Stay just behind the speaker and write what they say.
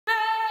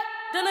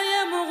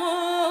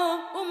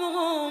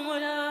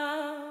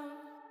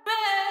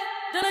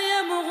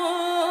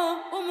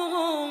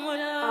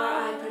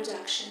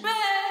Production.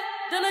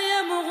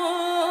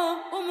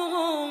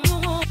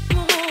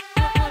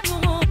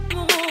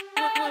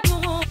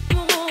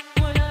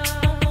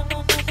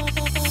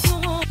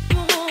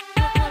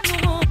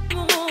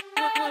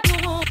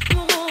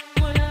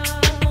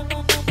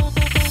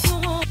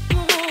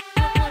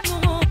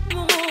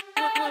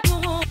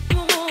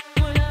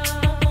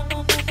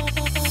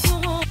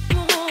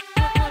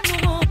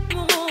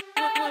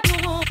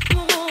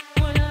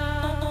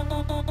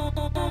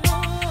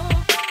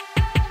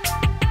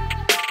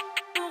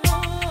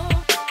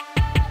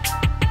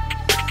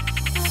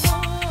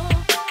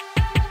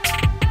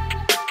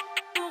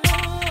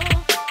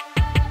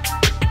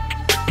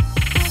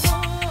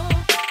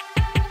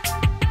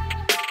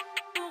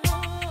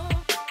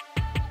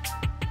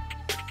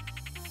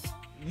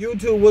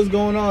 YouTube, what's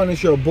going on?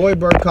 It's your boy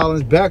Bert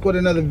Collins back with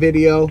another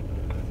video.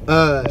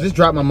 Just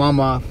dropped my mom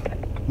off.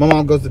 My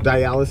mom goes to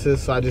dialysis,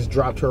 so I just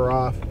dropped her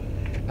off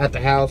at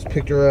the house,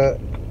 picked her up.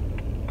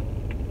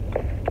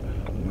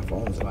 My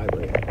phone's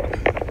vibrating.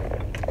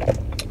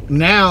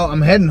 Now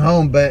I'm heading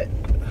home, but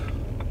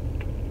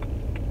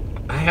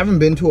I haven't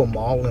been to a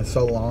mall in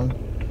so long,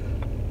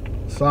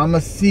 so I'm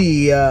gonna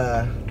see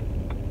if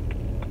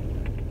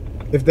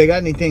they got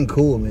anything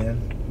cool,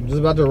 man. I'm just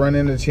about to run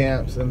into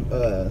Champs, and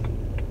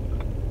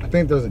I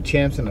think there's a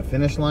Champs and a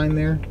Finish Line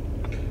there.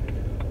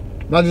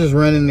 I'll just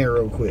run in there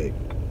real quick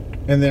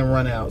and then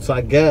run out. So I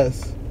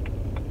guess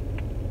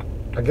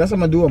I'm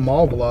gonna do a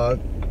mall vlog.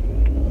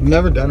 I've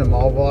never done a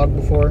mall vlog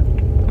before,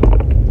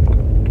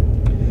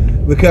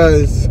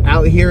 because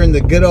out here in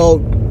the good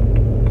old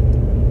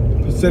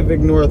Pacific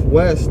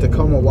Northwest,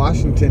 Tacoma,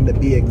 Washington to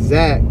be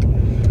exact,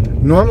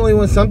 normally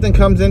when something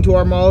comes into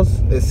our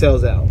malls, it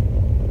sells out.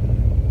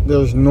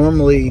 There's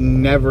normally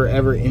never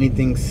ever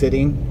anything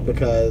sitting,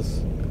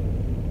 because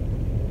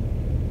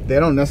they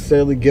don't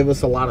necessarily give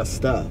us a lot of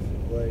stuff.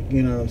 Like,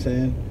 you know what I'm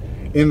saying?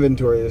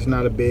 Inventory, there's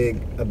not a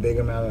big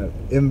amount of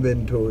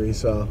inventory.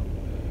 So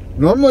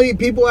normally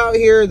people out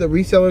here, the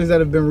resellers that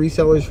have been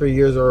resellers for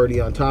years, are already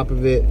on top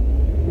of it.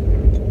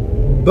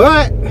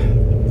 But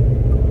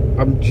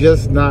I'm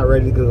just not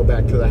ready to go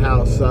back to the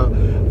house, so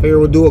I figure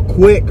we'll do a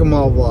quick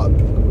mall vlog.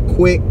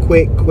 Quick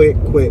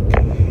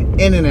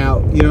in and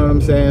out, you know what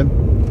I'm saying?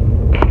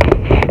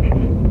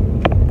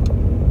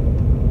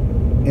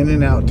 In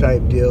and out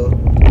type deal.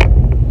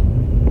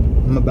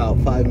 I'm about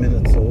 5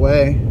 minutes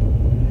away.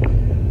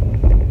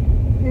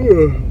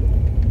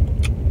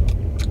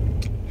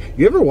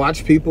 You ever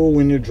watch people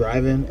when you're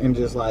driving and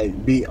just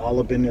like be all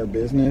up in their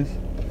business?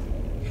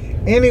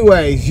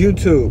 Anyways,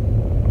 YouTube,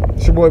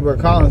 it's your boy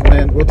Bert Collins,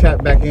 man. We'll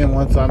tap back in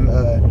once I'm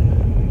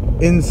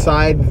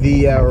inside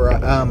the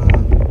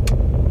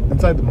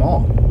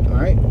mall. All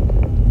right,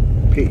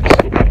 peace.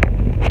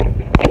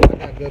 I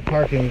got good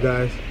parking,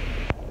 guys.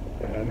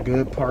 I got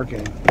good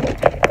parking.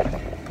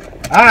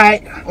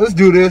 Alright, let's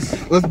do this.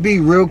 Let's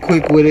be real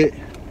quick with it.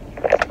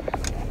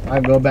 I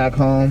go back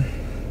home.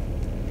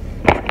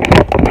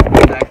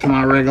 Back to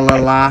my regular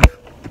life.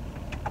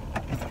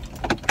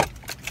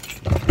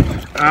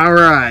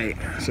 Alright,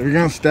 so we're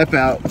gonna step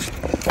out.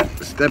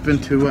 Step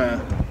into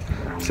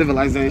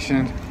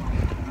civilization.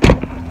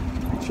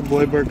 It's your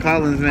boy Bert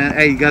Collins, man.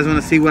 Hey, you guys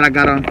wanna see what I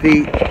got on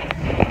feet?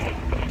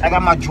 I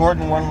got my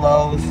Jordan 1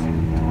 lows.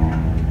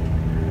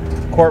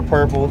 Court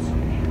purples.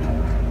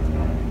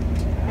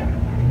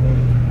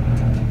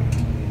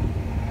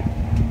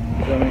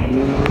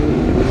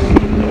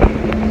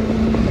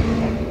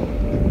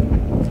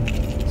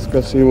 Let's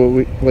go see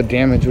what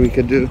damage we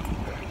could do.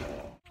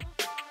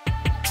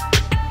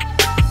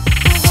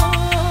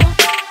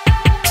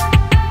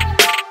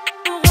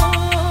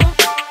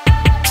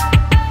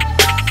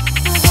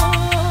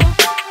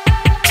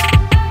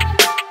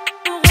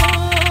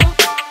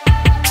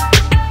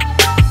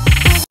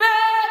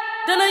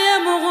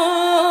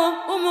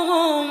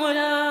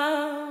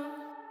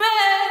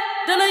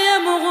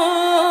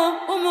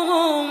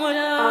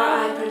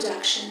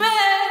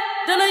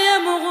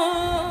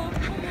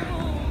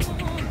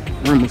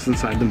 We're almost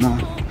inside the mall.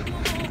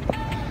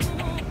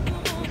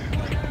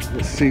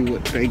 Let's see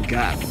what they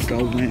got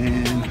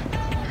going.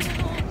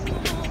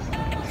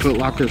 Foot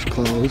Locker's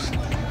closed.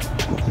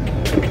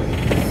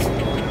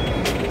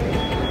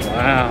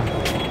 Wow.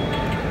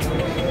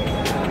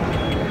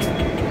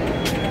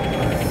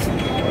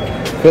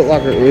 Foot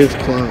Locker is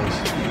closed.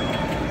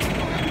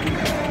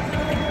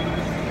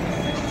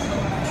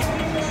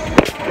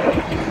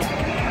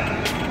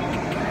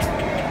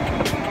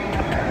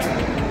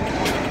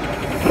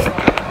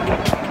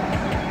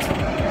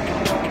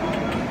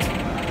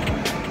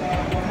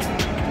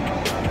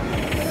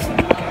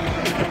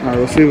 Alright,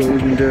 we'll see what we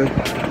can do.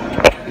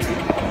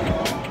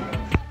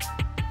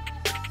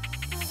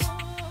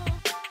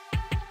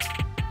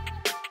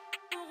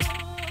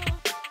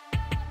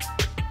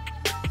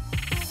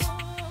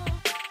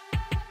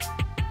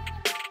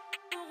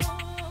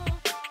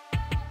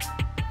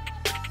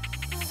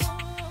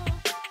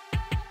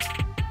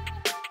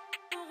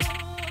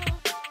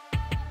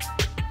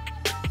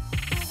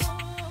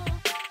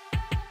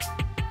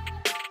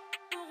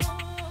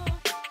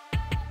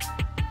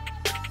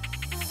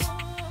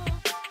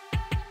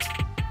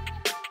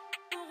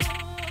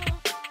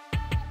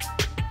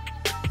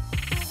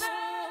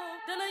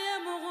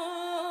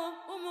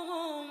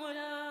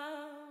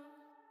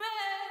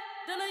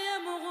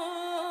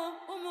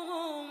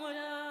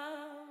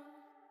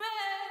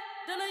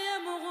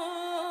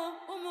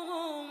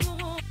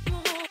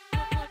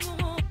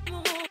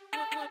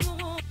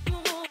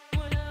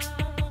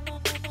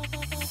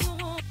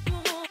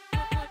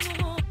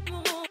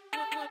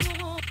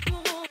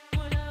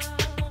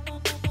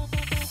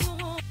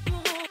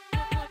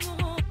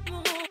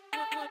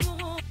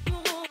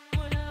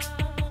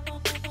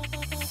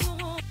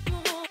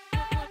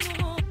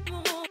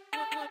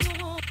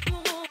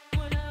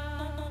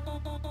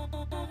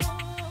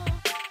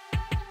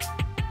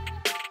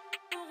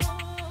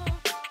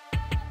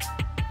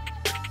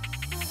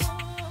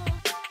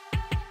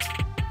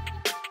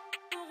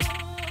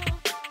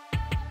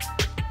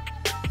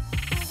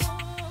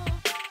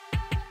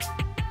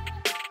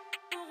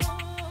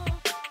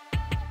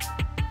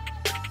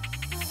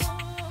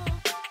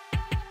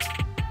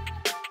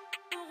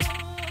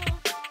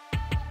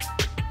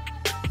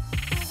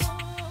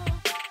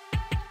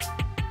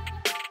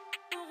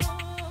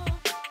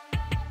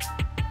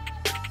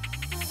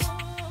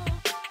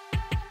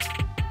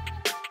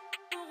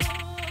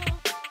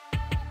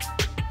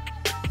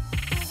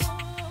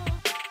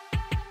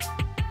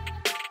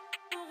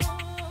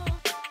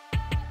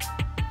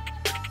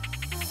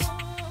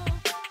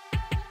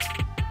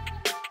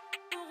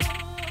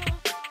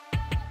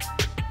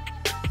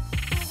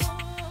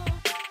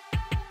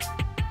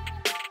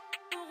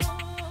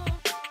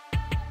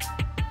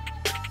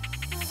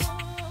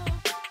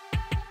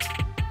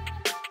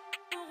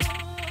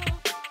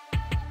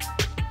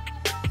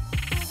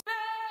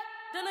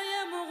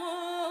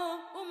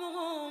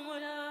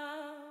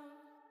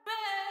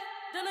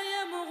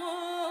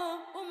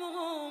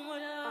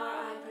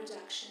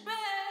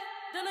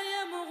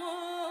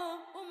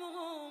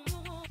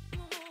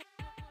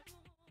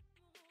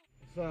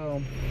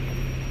 So,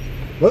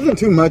 wasn't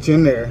too much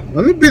in there.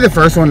 Let me be the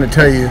first one to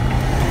tell you.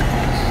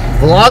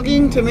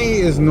 Vlogging to me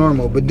is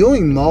normal, but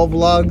doing mall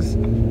vlogs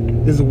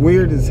is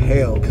weird as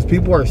hell because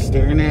people are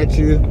staring at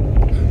you.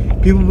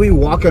 People be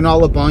walking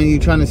all up on you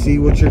trying to see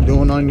what you're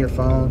doing on your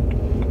phone.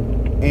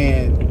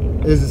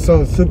 And it's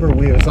so super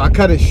weird. So I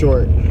cut it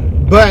short.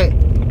 But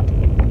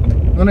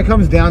when it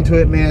comes down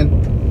to it,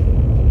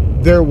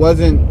 man, there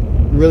wasn't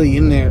really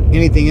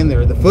anything in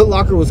there. The Foot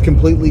Locker was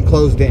completely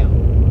closed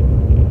down.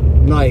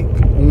 Like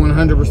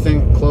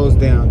 100% closed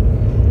down.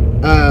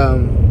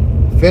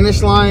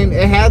 Finish Line,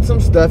 it had some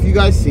stuff you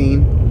guys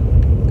seen,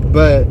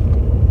 but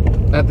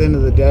at the end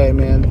of the day,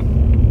 man,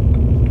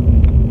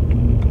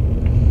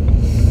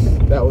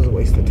 that was a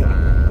waste of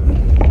time.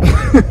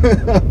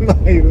 I'm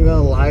not even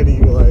gonna lie to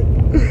you, like,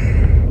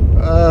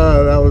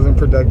 that wasn't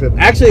productive.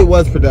 Actually, it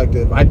was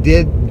productive. I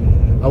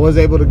was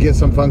able to get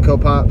some Funko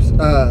Pops,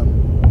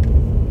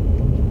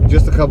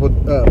 just a couple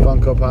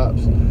Funko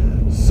Pops.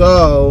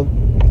 So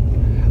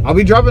I'll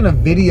be dropping a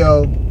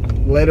video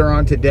later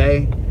on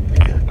today.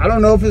 I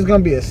don't know if it's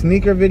going to be a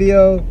sneaker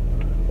video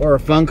or a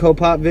Funko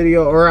Pop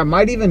video, or I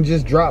might even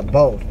just drop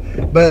both.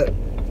 But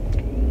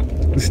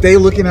stay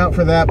looking out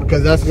for that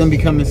because that's going to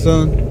be coming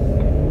soon.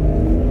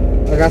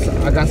 I got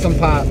some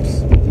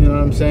pops. You know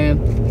what I'm saying?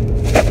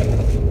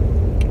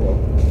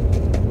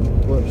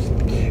 Whoops.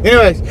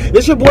 Anyways,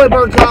 this your boy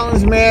Bert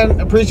Collins, man.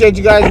 Appreciate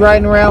you guys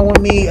riding around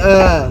with me.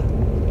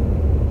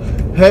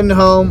 Heading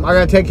home. I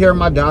got to take care of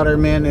my daughter,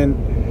 man,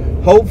 and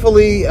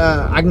hopefully,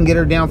 I can get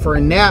her down for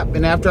a nap.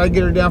 And after I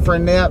get her down for a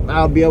nap,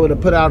 I'll be able to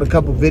put out a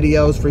couple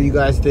videos for you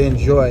guys to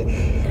enjoy.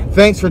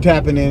 Thanks for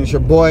tapping in. It's your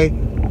boy,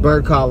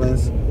 Bert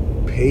Collins.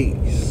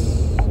 Peace.